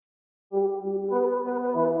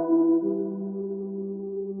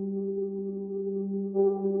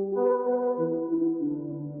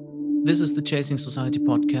This is the Chasing Society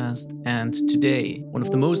podcast, and today, one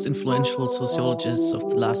of the most influential sociologists of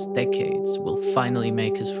the last decades will finally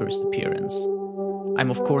make his first appearance.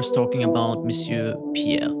 I'm of course talking about Monsieur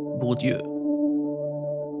Pierre Bourdieu.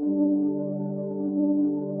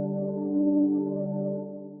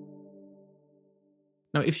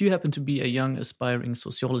 Now, if you happen to be a young aspiring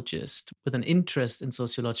sociologist with an interest in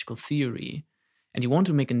sociological theory, and you want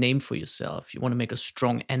to make a name for yourself, you want to make a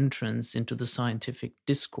strong entrance into the scientific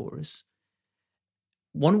discourse,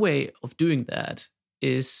 one way of doing that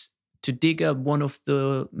is to dig up one of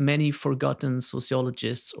the many forgotten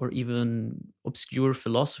sociologists or even obscure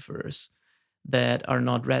philosophers that are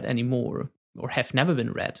not read anymore or have never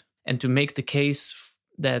been read, and to make the case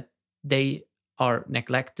that they are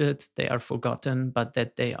neglected, they are forgotten, but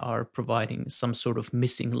that they are providing some sort of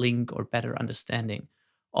missing link or better understanding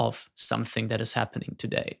of something that is happening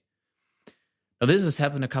today. Now, this has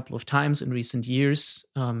happened a couple of times in recent years,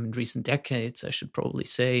 in recent decades, I should probably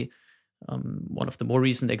say. One of the more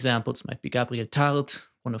recent examples might be Gabriel Tarde.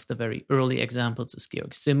 One of the very early examples is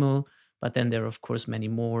Georg Simmel, but then there are, of course, many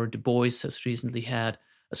more. Du Bois has recently had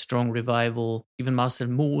a strong revival. Even Marcel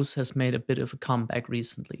Mauss has made a bit of a comeback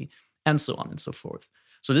recently, and so on and so forth.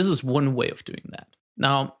 So this is one way of doing that.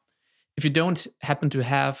 Now, if you don't happen to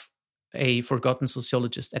have a forgotten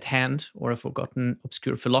sociologist at hand or a forgotten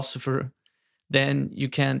obscure philosopher, then you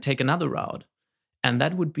can take another route. And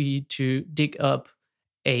that would be to dig up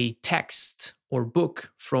a text or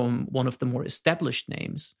book from one of the more established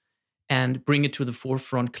names and bring it to the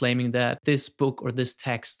forefront, claiming that this book or this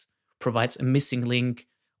text provides a missing link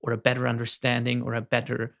or a better understanding or a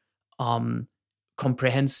better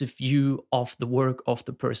comprehensive view of the work of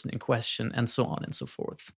the person in question, and so on and so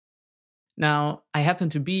forth. Now, I happen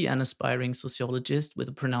to be an aspiring sociologist with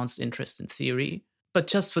a pronounced interest in theory, but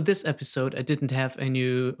just for this episode, I didn't have a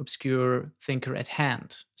new obscure thinker at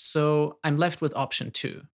hand. So I'm left with option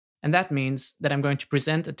 2. And that means that I'm going to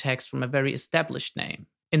present a text from a very established name,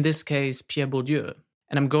 in this case, Pierre Bourdieu.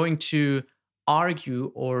 And I'm going to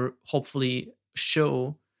argue or hopefully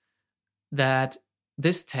show that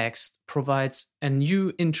this text provides a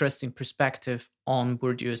new interesting perspective on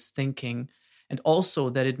Bourdieu's thinking, and also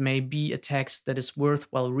that it may be a text that is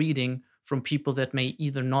worthwhile reading from people that may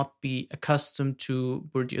either not be accustomed to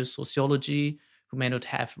Bourdieu's sociology, who may not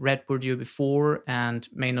have read Bourdieu before and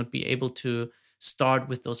may not be able to start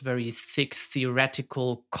with those very thick,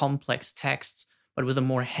 theoretical, complex texts, but with a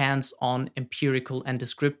more hands-on, empirical and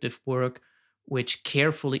descriptive work, which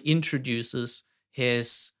carefully introduces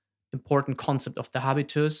his important concept of the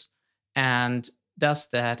habitus and does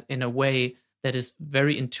that in a way that is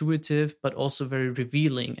very intuitive, but also very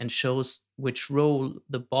revealing, and shows which role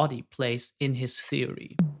the body plays in his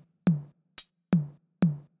theory.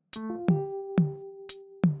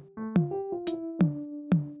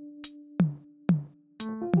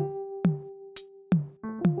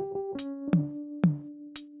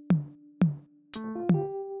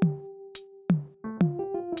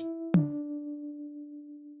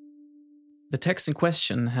 The text in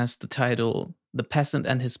question has the title "The Peasant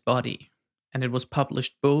and His Body," and it was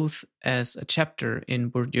published both as a chapter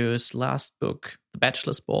in Bourdieu's last book, The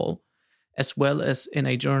Bachelor's Ball, as well as in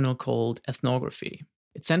a journal called Ethnography.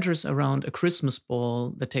 It centers around a Christmas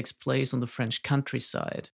ball that takes place on the French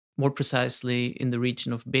countryside, more precisely in the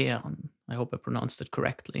region of Béarn. I hope I pronounced it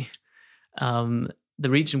correctly. The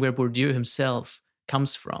region where Bourdieu himself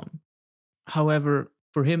comes from. However,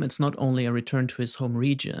 for him, it's not only a return to his home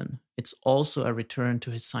region, it's also a return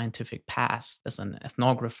to his scientific past as an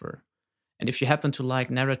ethnographer. And if you happen to like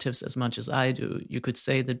narratives as much as I do, you could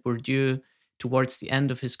say that Bourdieu, towards the end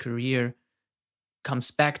of his career, comes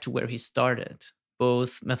back to where he started,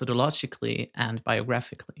 both methodologically and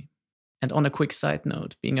biographically. And on a quick side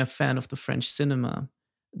note, being a fan of the French cinema,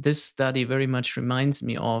 this study very much reminds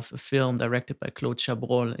me of a film directed by Claude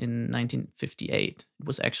Chabrol in 1958. It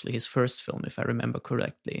was actually his first film, if I remember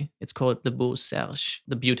correctly. It's called The Beau Serge,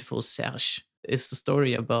 The Beautiful Serge. It's the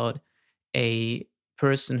story about a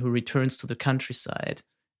person who returns to the countryside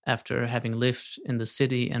after having lived in the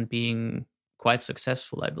city and being quite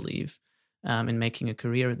successful, I believe, in making a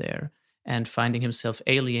career there, and finding himself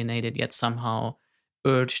alienated, yet somehow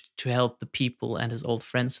urged to help the people and his old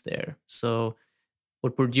friends there. So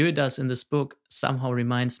what Bourdieu does in this book somehow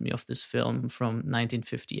reminds me of this film from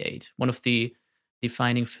 1958, one of the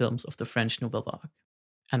defining films of the French Nouvelle Vague.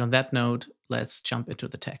 And on that note, let's jump into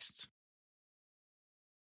the text.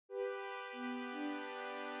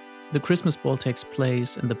 The Christmas ball takes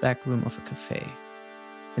place in the back room of a cafe.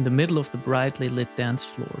 In the middle of the brightly lit dance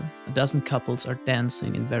floor, a dozen couples are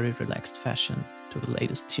dancing in very relaxed fashion to the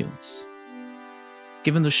latest tunes.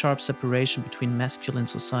 Given the sharp separation between masculine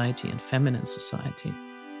society and feminine society,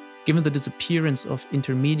 given the disappearance of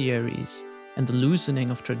intermediaries and the loosening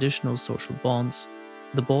of traditional social bonds,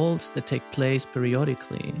 the balls that take place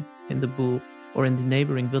periodically in the book or in the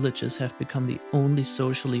neighboring villages have become the only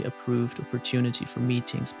socially approved opportunity for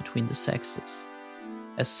meetings between the sexes.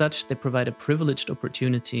 As such, they provide a privileged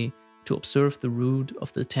opportunity to observe the root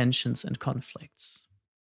of the tensions and conflicts.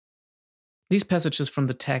 These passages from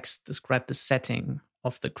the text describe the setting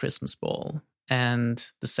of the Christmas ball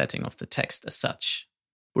and the setting of the text as such.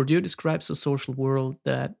 Bourdieu describes a social world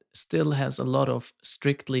that still has a lot of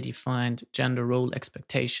strictly defined gender role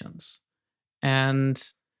expectations. And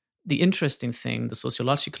the interesting thing, the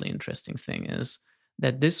sociologically interesting thing, is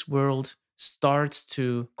that this world starts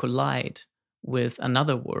to collide with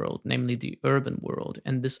another world, namely the urban world.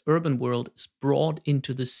 And this urban world is brought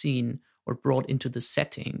into the scene or brought into the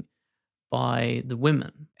setting by the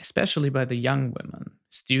women, especially by the young women,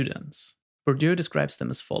 students. Bourdieu describes them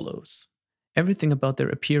as follows. Everything about their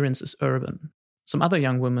appearance is urban. Some other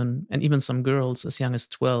young women, and even some girls as young as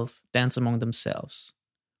 12, dance among themselves,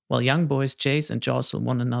 while young boys chase and jostle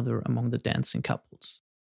one another among the dancing couples.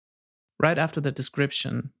 Right after that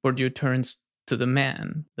description, Bourdieu turns to the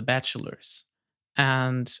men, the bachelors,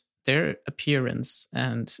 and their appearance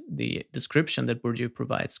and the description that Bourdieu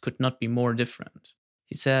provides could not be more different.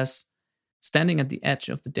 He says, standing at the edge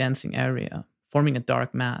of the dancing area, forming a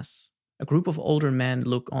dark mass, a group of older men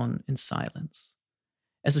look on in silence.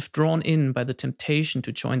 As if drawn in by the temptation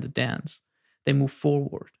to join the dance, they move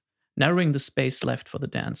forward, narrowing the space left for the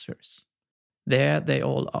dancers. There they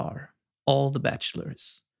all are, all the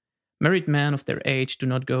bachelors. Married men of their age do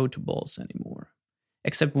not go to balls anymore,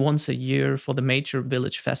 except once a year for the major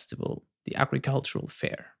village festival, the agricultural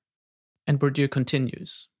fair. And Bourdieu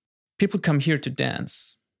continues, people come here to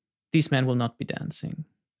dance. These men will not be dancing,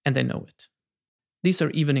 and they know it. These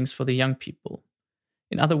are evenings for the young people.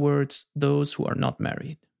 In other words, those who are not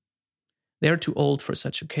married. They are too old for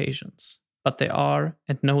such occasions, but they are,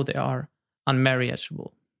 and know they are,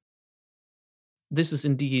 unmarriageable. This is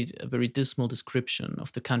indeed a very dismal description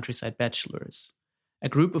of the countryside bachelors, a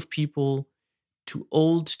group of people too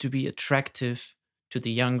old to be attractive to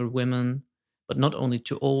the younger women, but not only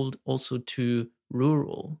too old, also too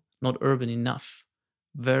rural, not urban enough,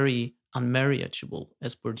 very unmarriageable,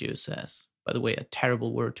 as Bourdieu says. By the way, a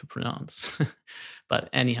terrible word to pronounce. But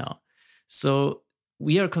anyhow, so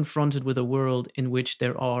we are confronted with a world in which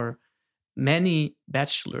there are many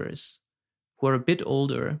bachelors who are a bit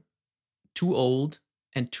older, too old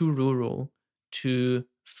and too rural to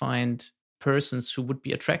find persons who would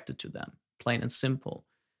be attracted to them, plain and simple.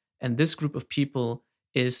 And this group of people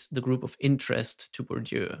is the group of interest to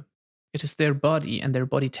Bourdieu. It is their body and their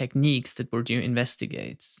body techniques that Bourdieu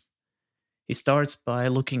investigates. He starts by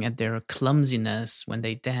looking at their clumsiness when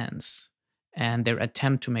they dance and their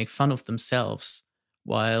attempt to make fun of themselves,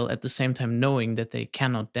 while at the same time knowing that they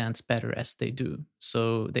cannot dance better as they do.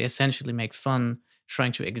 So they essentially make fun,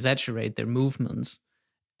 trying to exaggerate their movements,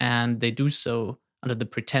 and they do so under the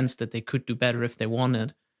pretense that they could do better if they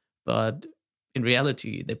wanted, but in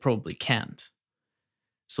reality, they probably can't.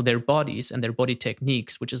 So their bodies and their body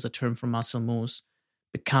techniques, which is a term from Marcel Mauss,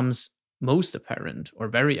 becomes most apparent, or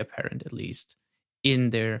very apparent at least,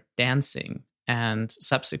 in their dancing and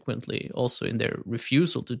subsequently also in their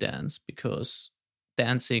refusal to dance, because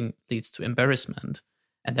dancing leads to embarrassment,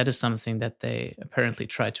 and that is something that they apparently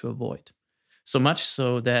try to avoid. So much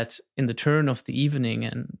so that in the turn of the evening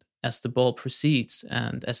and as the ball proceeds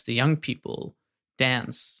and as the young people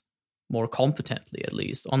dance more competently, at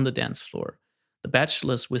least on the dance floor, the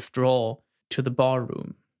bachelors withdraw to the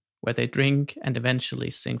barroom, where they drink and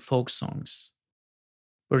eventually sing folk songs.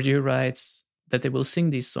 Bourdieu writes that they will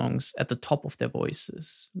sing these songs at the top of their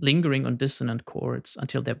voices, lingering on dissonant chords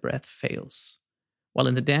until their breath fails, while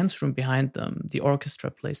in the dance room behind them, the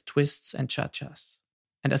orchestra plays twists and cha-chas.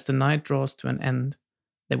 And as the night draws to an end,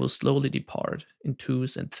 they will slowly depart in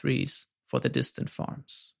twos and threes for the distant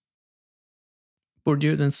farms.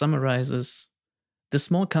 Bourdieu then summarizes, the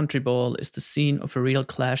small country ball is the scene of a real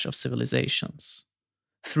clash of civilizations.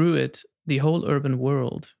 Through it, the whole urban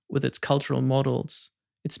world, with its cultural models,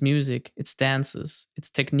 its music, its dances, its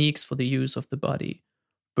techniques for the use of the body,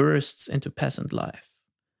 bursts into peasant life.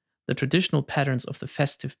 The traditional patterns of the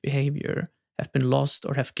festive behavior have been lost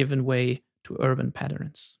or have given way to urban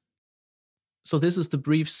patterns. So this is the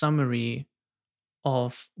brief summary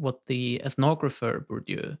of what the ethnographer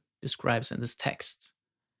Bourdieu describes in this text.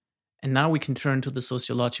 And now we can turn to the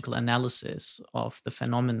sociological analysis of the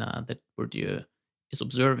phenomena that Bourdieu is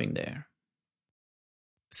observing there.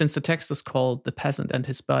 Since the text is called The Peasant and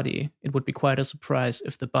His Body, it would be quite a surprise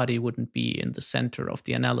if the body wouldn't be in the center of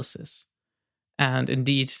the analysis. And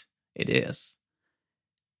indeed, it is.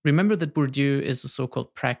 Remember that Bourdieu is a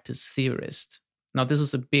so-called practice theorist. Now, this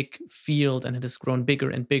is a big field and it has grown bigger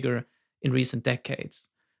and bigger in recent decades.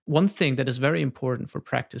 One thing that is very important for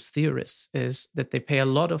practice theorists is that they pay a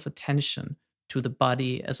lot of attention to the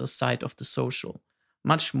body as a site of the social,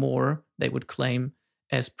 much more, they would claim,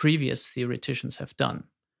 as previous theoreticians have done.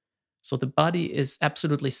 So the body is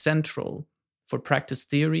absolutely central for practice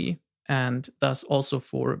theory and thus also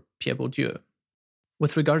for Pierre Bourdieu.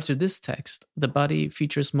 With regard to this text, the body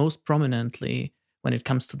features most prominently when it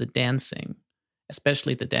comes to the dancing,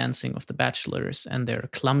 especially the dancing of the bachelors and their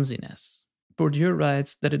clumsiness. Bourdieu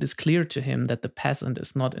writes that it is clear to him that the peasant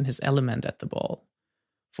is not in his element at the ball.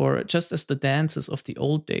 For just as the dances of the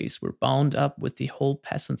old days were bound up with the whole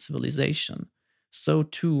peasant civilization, so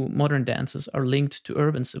too modern dances are linked to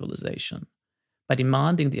urban civilization. By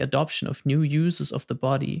demanding the adoption of new uses of the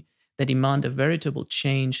body, they demand a veritable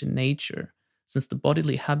change in nature, since the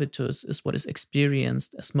bodily habitus is what is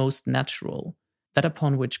experienced as most natural, that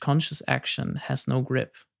upon which conscious action has no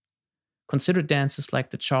grip. Consider dances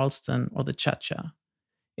like the Charleston or the Cha-Cha,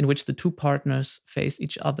 in which the two partners face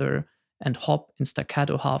each other and hop in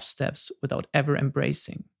staccato half steps without ever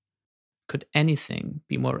embracing. Could anything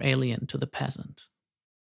be more alien to the peasant?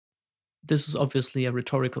 This is obviously a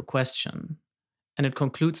rhetorical question, and it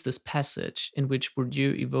concludes this passage in which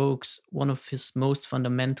Bourdieu evokes one of his most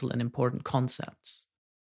fundamental and important concepts,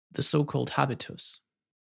 the so-called habitus.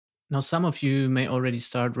 Now, some of you may already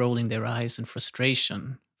start rolling their eyes in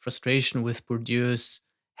frustration with Bourdieu's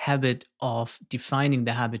habit of defining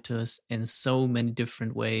the habitus in so many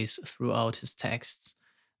different ways throughout his texts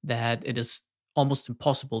that it is almost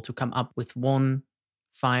impossible to come up with one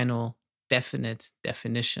final, definite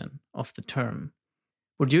definition of the term.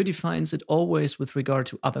 Bourdieu defines it always with regard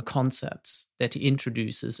to other concepts that he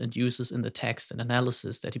introduces and uses in the text and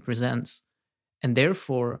analysis that he presents, and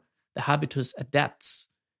therefore the habitus adapts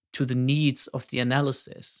to the needs of the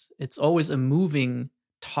analysis. It's always a moving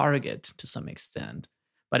target to some extent,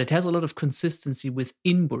 but it has a lot of consistency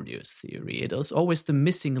within Bourdieu's theory. It is always the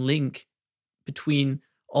missing link between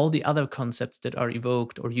all the other concepts that are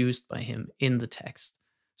evoked or used by him in the text.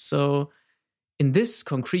 So in this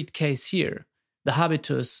concrete case here, the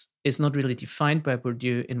habitus is not really defined by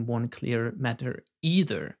Bourdieu in one clear matter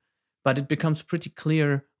either, but it becomes pretty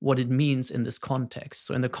clear what it means in this context.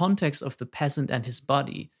 So in the context of the peasant and his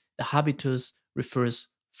body, the habitus refers,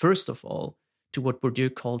 first of all, to what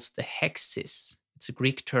Bourdieu calls the hexis. It's a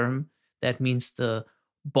Greek term that means the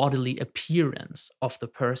bodily appearance of the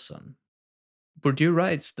person. Bourdieu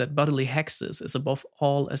writes that bodily hexis is above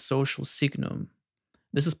all a social signum.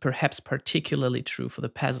 This is perhaps particularly true for the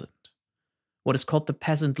peasant. What is called the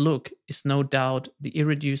peasant look is no doubt the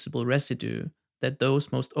irreducible residue that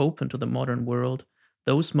those most open to the modern world,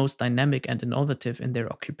 those most dynamic and innovative in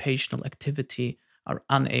their occupational activity, are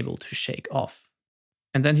unable to shake off.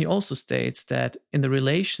 And then he also states that in the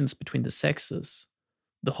relations between the sexes,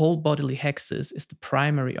 the whole bodily hexis is the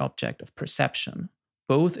primary object of perception,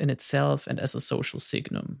 both in itself and as a social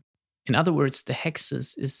signum. In other words, the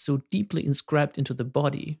hexis is so deeply inscribed into the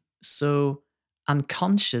body, so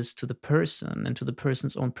unconscious to the person and to the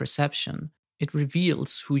person's own perception, it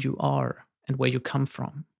reveals who you are and where you come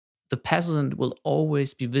from. The peasant will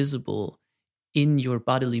always be visible in your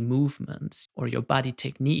bodily movements or your body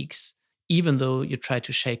techniques, even though you try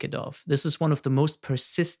to shake it off. This is one of the most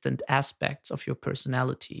persistent aspects of your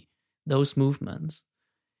personality, those movements.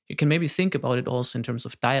 You can maybe think about it also in terms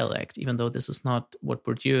of dialect, even though this is not what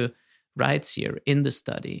Bourdieu writes here in the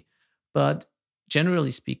study. But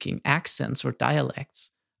generally speaking, accents or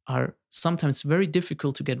dialects are sometimes very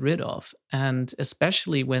difficult to get rid of, and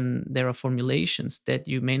especially when there are formulations that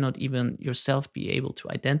you may not even yourself be able to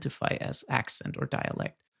identify as accent or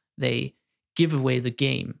dialect. They give away the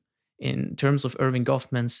game. In terms of Erving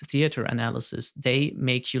Goffman's theater analysis, they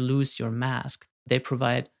make you lose your mask. They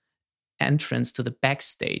provide entrance to the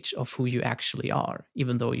backstage of who you actually are,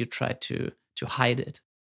 even though you try to hide it.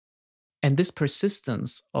 And this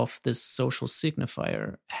persistence of this social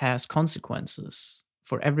signifier has consequences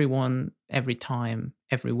for everyone, every time,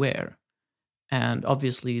 everywhere. And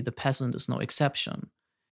obviously, the peasant is no exception.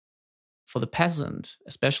 For the peasant,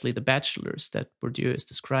 especially the bachelors that Bourdieu is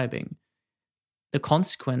describing, the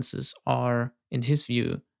consequences are, in his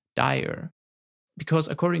view, dire. Because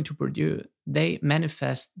according to Bourdieu, they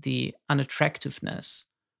manifest the unattractiveness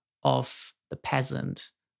of the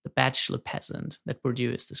peasant, the bachelor peasant that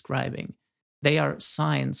Bourdieu is describing. They are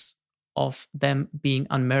signs of them being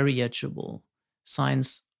unmarriageable,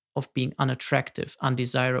 signs of being unattractive,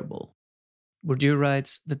 undesirable. Bourdieu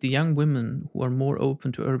writes that the young women who are more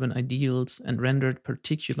open to urban ideals and rendered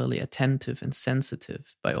particularly attentive and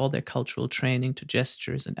sensitive by all their cultural training to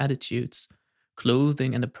gestures and attitudes,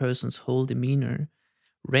 clothing and a person's whole demeanor,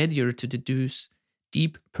 readier to deduce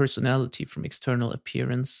deep personality from external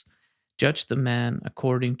appearance, judge the man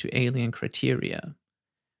according to alien criteria.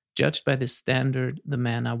 Judged by this standard, the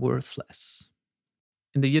men are worthless.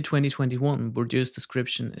 In the year 2021, Bourdieu's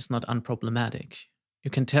description is not unproblematic.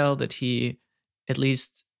 You can tell that he, at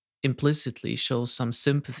least implicitly, shows some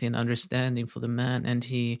sympathy and understanding for the man, and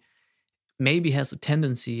he maybe has a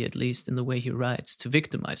tendency, at least in the way he writes, to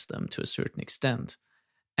victimize them to a certain extent.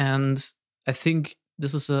 And I think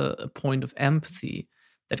this is a point of empathy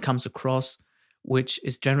that comes across, which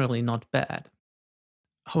is generally not bad.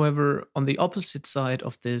 However, on the opposite side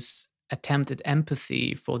of this attempt at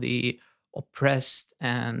empathy for the oppressed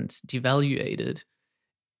and devaluated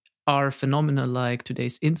are phenomena like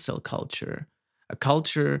today's incel culture, a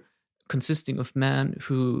culture consisting of men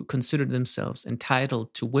who consider themselves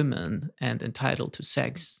entitled to women and entitled to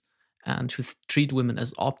sex, and who treat women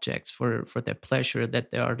as objects for their pleasure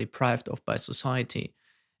that they are deprived of by society.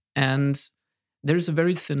 And there is a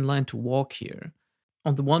very thin line to walk here.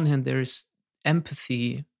 On the one hand, there's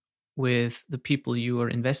empathy with the people you are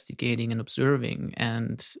investigating and observing,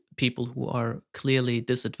 and people who are clearly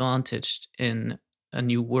disadvantaged in a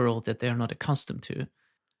new world that they are not accustomed to,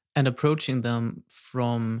 and approaching them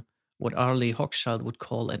from what Arlie Hochschild would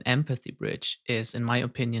call an empathy bridge is, in my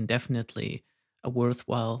opinion, definitely a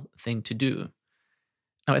worthwhile thing to do.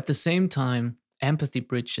 Now, at the same time, empathy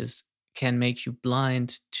bridges can make you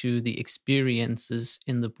blind to the experiences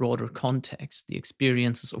in the broader context, the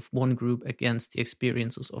experiences of one group against the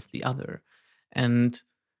experiences of the other. And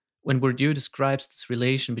when Bourdieu describes this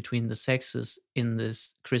relation between the sexes in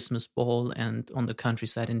this Christmas ball and on the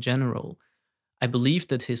countryside in general, I believe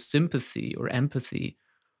that his sympathy or empathy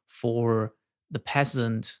for the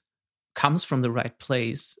peasant comes from the right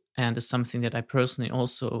place and is something that I personally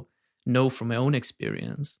also know from my own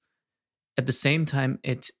experience. At the same time,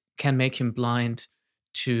 it can make him blind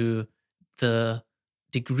to the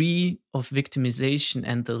degree of victimization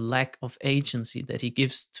and the lack of agency that he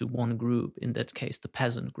gives to one group, in that case, the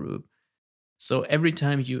peasant group. So every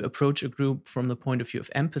time you approach a group from the point of view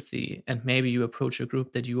of empathy, and maybe you approach a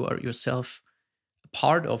group that you are yourself a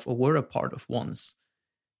part of or were a part of once,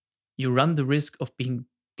 you run the risk of being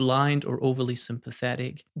blind or overly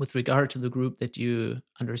sympathetic with regard to the group that you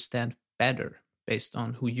understand better based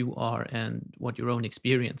on who you are and what your own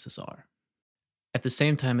experiences are. At the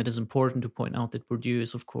same time, it is important to point out that Bourdieu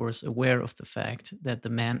is, of course, aware of the fact that the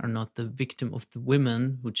men are not the victim of the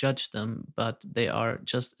women who judge them, but they are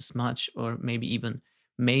just as much, or maybe even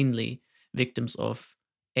mainly, victims of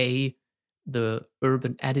A, the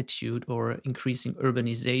urban attitude or increasing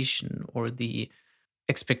urbanization or the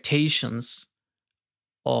expectations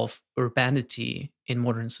of urbanity in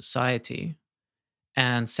modern society.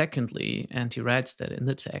 And secondly, and he writes that in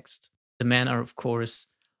the text, the men are, of course,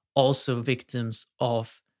 also victims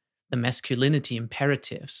of the masculinity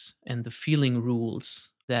imperatives and the feeling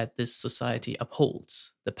rules that this society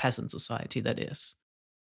upholds, the peasant society, that is.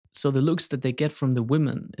 So the looks that they get from the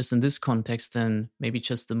women is, in this context, then maybe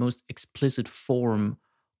just the most explicit form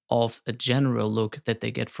of a general look that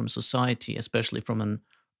they get from society, especially from an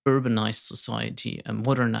urbanized society, a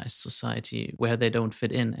modernized society where they don't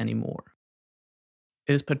fit in anymore.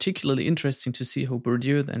 It is particularly interesting to see how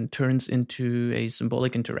Bourdieu then turns into a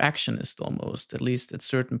symbolic interactionist almost, at least at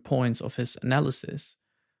certain points of his analysis.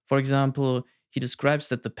 For example, he describes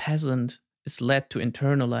that the peasant is led to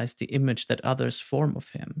internalize the image that others form of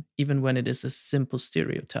him, even when it is a simple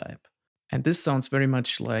stereotype. And this sounds very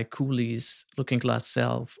much like Cooley's Looking Glass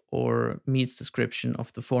Self or Mead's description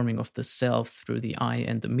of the forming of the self through the I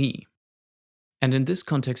and the me. And in this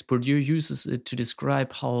context, Bourdieu uses it to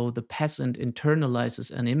describe how the peasant internalizes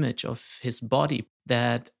an image of his body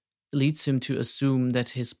that leads him to assume that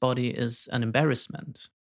his body is an embarrassment.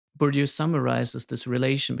 Bourdieu summarizes this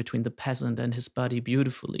relation between the peasant and his body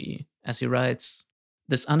beautifully, as he writes,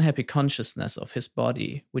 "This unhappy consciousness of his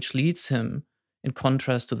body, which leads him, in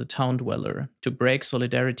contrast to the town dweller, to break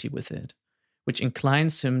solidarity with it, which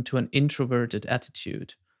inclines him to an introverted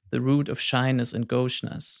attitude, the root of shyness and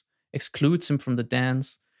gaucheness, excludes him from the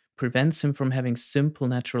dance, prevents him from having simple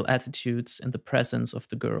natural attitudes in the presence of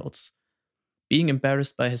the girls. Being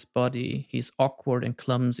embarrassed by his body, he is awkward and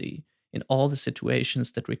clumsy in all the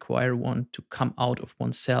situations that require one to come out of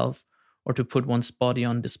oneself or to put one's body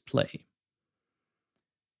on display."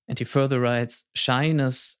 And he further writes,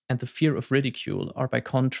 shyness and the fear of ridicule are by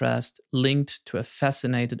contrast linked to a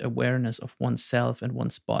fascinated awareness of oneself and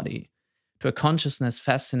one's body, to a consciousness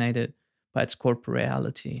fascinated by its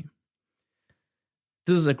corporeality.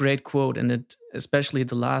 This is a great quote, and it, especially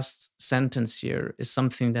the last sentence here, is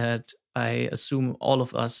something that I assume all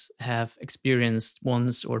of us have experienced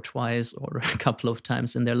once or twice or a couple of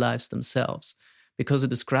times in their lives themselves, because it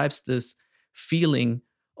describes this feeling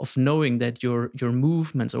of knowing that your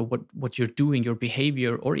movements or what you're doing, your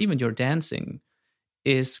behavior, or even your dancing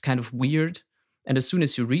is kind of weird. And as soon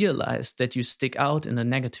as you realize that you stick out in a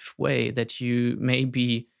negative way, that you may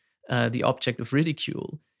be the object of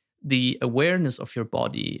ridicule, the awareness of your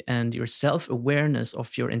body and your self-awareness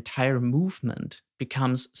of your entire movement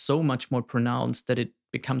becomes so much more pronounced that it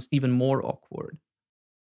becomes even more awkward.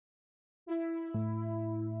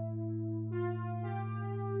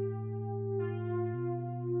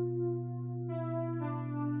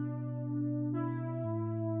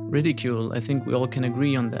 Ridicule, I think we all can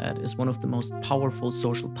agree on that, is one of the most powerful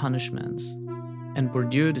social punishments. And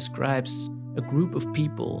Bourdieu describes a group of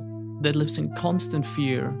people that lives in constant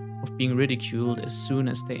fear of being ridiculed as soon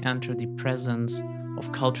as they enter the presence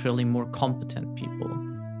of culturally more competent people.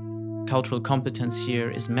 Cultural competence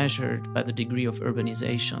here is measured by the degree of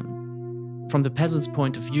urbanization. From the peasant's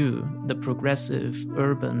point of view, the progressive,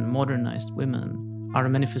 urban, modernized women are a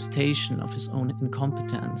manifestation of his own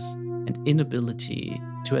incompetence and inability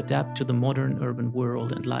to adapt to the modern urban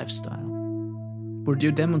world and lifestyle.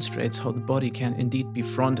 Bourdieu demonstrates how the body can indeed be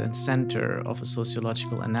front and center of a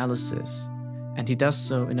sociological analysis, and he does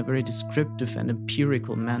so in a very descriptive and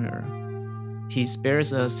empirical manner. He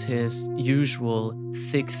spares us his usual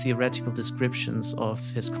thick theoretical descriptions of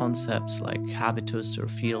his concepts like habitus or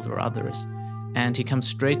field or others, and he comes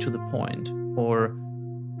straight to the point, or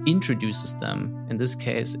introduces them. In this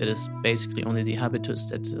case, it is basically only the habitus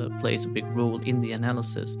that plays a big role in the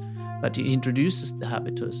analysis, but he introduces the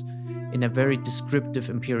habitus in a very descriptive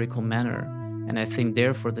empirical manner, and I think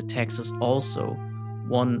therefore the text is also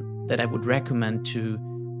one that I would recommend to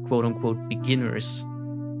quote-unquote beginners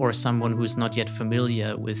or someone who is not yet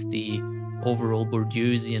familiar with the overall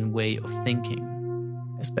Bourdieusian way of thinking,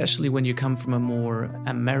 especially when you come from a more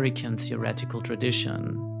American theoretical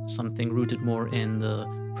tradition, something rooted more in the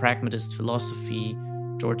pragmatist philosophy,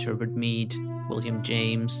 George Herbert Mead, William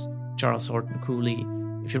James, Charles Horton Cooley.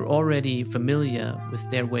 If you're already familiar with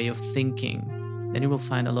their way of thinking, then you will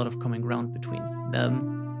find a lot of common ground between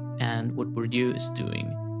them and what Bourdieu is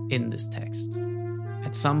doing in this text.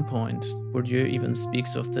 At some point, Bourdieu even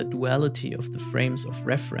speaks of the duality of the frames of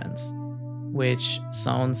reference, which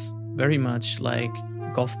sounds very much like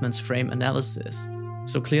Goffman's frame analysis.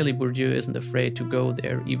 So clearly Bourdieu isn't afraid to go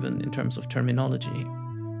there, even in terms of terminology.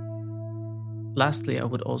 Lastly, I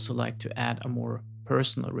would also like to add a more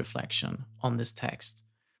personal reflection on this text,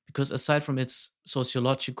 because aside from its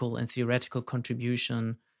sociological and theoretical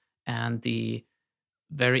contribution and the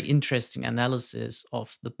very interesting analysis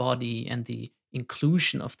of the body and the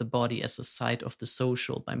inclusion of the body as a site of the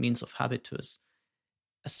social by means of habitus,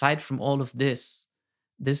 aside from all of this,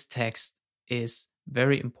 this text is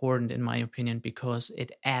very important in my opinion because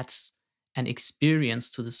it adds an experience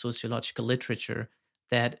to the sociological literature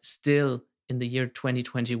that still in the year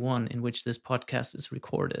 2021 in which this podcast is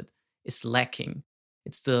recorded is lacking.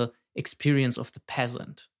 It's the experience of the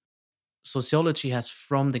peasant. Sociology has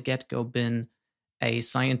from the get-go been a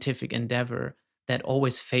scientific endeavor that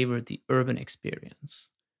always favored the urban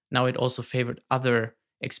experience. Now it also favored other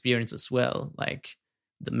experiences as well, like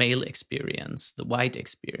the male experience, the white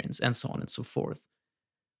experience, and so on and so forth.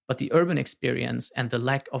 But the urban experience and the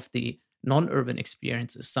lack of the non-urban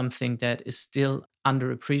experience is something that is still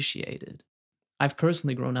underappreciated. I've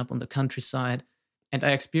personally grown up on the countryside, and I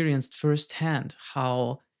experienced firsthand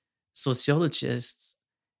how sociologists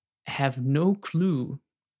have no clue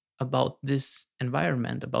about this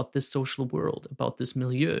environment, about this social world, about this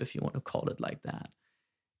milieu, if you want to call it like that.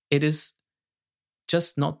 It is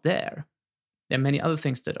just not there. There are many other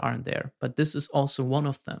things that aren't there, but this is also one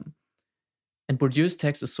of them. And Bourdieu's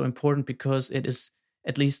text is so important because it is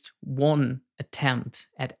at least one attempt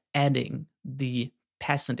at adding the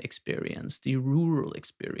peasant experience, the rural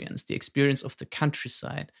experience, the experience of the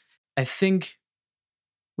countryside. I think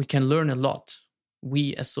we can learn a lot.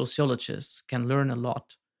 We as sociologists can learn a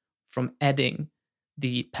lot from adding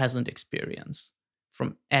the peasant experience,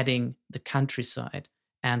 from adding the countryside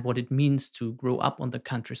and what it means to grow up on the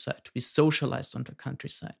countryside, to be socialized on the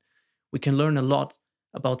countryside. We can learn a lot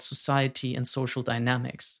about society and social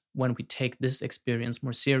dynamics when we take this experience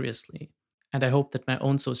more seriously. And I hope that my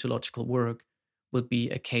own sociological work will be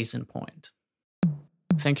a case in point.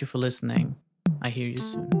 Thank you for listening. I hear you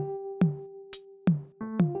soon.